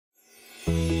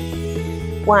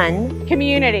One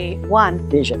community. One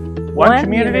vision. One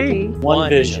community. One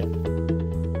vision.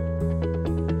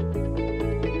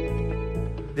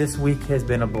 This week has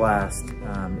been a blast.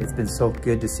 It's been so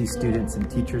good to see students, and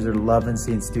teachers are loving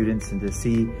seeing students, and to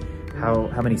see how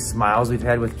many smiles we've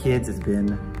had with kids has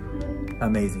been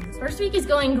amazing. First week is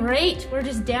going great. We're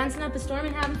just dancing up a storm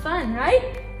and having fun,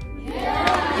 right?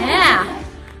 Yeah.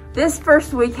 This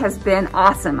first week has been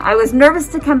awesome. I was nervous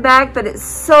to come back, but it's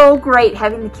so great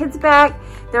having the kids back.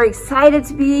 They're excited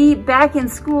to be back in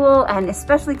school, and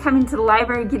especially coming to the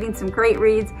library, getting some great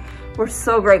reads. We're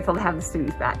so grateful to have the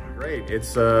students back. Great.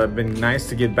 It's been nice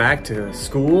to get back to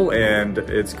school, and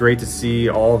it's great to see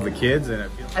all of the kids. And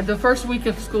the first week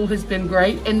of school has been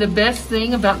great, and the best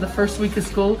thing about the first week of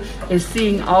school is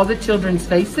seeing all the children's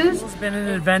faces. It's been an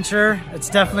adventure. It's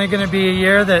definitely going to be a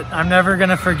year that I'm never going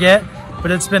to forget,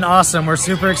 but it's been awesome. We're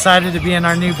super excited to be in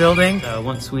our new building.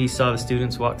 Once we saw the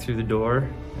students walk through the door,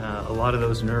 a lot of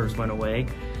those nerves went away.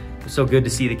 It was so good to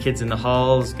see the kids in the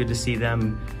halls, good to see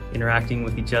them interacting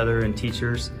with each other and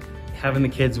teachers, having the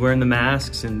kids wearing the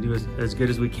masks and do as good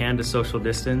as we can to social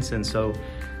distance. And so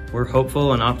we're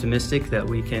hopeful and optimistic that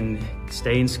we can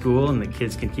stay in school and the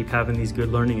kids can keep having these good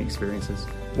learning experiences.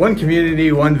 One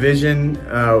community, one vision,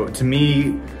 to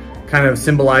me, kind of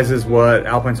symbolizes what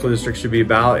Alpine School District should be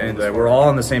about, and we're all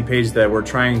on the same page that we're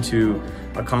trying to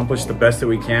accomplish the best that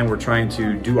we can. We're trying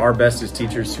to do our best as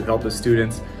teachers to help the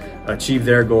students achieve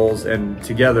their goals, and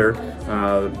together,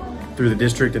 through the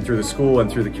district and through the school and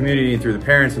through the community and through the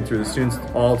parents and through the students,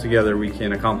 all together we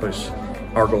can accomplish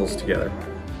our goals together.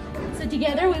 So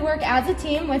together we work as a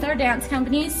team with our dance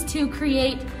companies to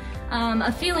create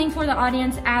a feeling for the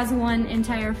audience as one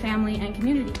entire family and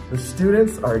community. The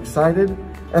students are excited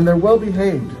and they're well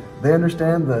behaved. They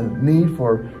understand the need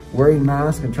for wearing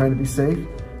masks and trying to be safe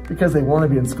because they want to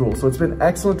be in school. So it's been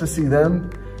excellent to see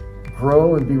them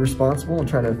grow and be responsible and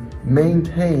try to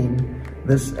maintain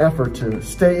this effort to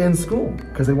stay in school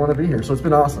because they want to be here. So it's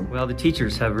been awesome. Well, the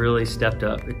teachers have really stepped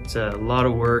up. It's a lot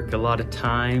of work, a lot of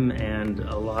time, and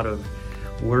a lot of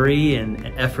worry and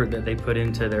effort that they put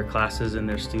into their classes and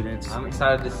their students. I'm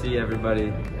excited to see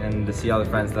everybody and to see all the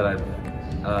friends that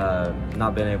I've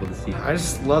not been able to see. I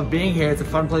just love being here. It's a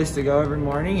fun place to go every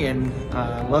morning, and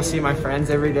love seeing my friends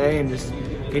every day and just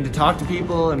getting to talk to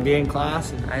people and be in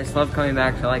class. I just love coming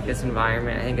back to like this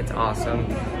environment. I think it's awesome.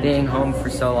 Being home for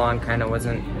so long kind of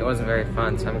wasn't very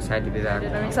fun, so I'm excited to be back.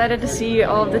 I'm excited to see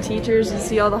all of the teachers and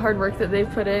see all the hard work that they've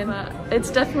put in.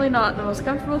 It's definitely not the most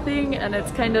comfortable thing, and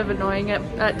it's kind of annoying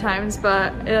at times,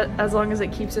 but as long as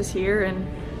it keeps us here and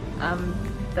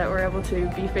that we're able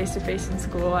to be face-to-face in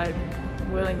school, I'm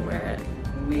willing to wear it.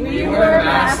 We wear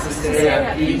masks to stay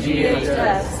at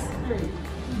PGHS.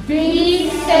 Be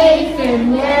safe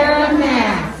and wear a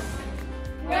mask.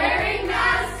 Wearing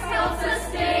masks helps us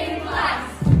stay in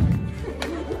class.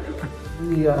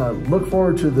 We look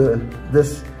forward to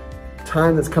this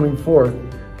time that's coming forth.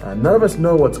 None of us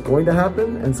know what's going to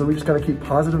happen, and so we just got to keep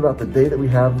positive about the day that we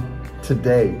have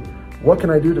today. What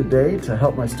can I do today to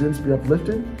help my students be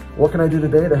uplifted? What can I do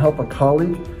today to help a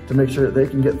colleague to make sure that they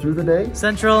can get through the day?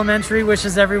 Central Elementary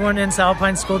wishes everyone in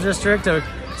Alpine School District a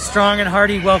strong and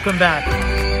hearty welcome back.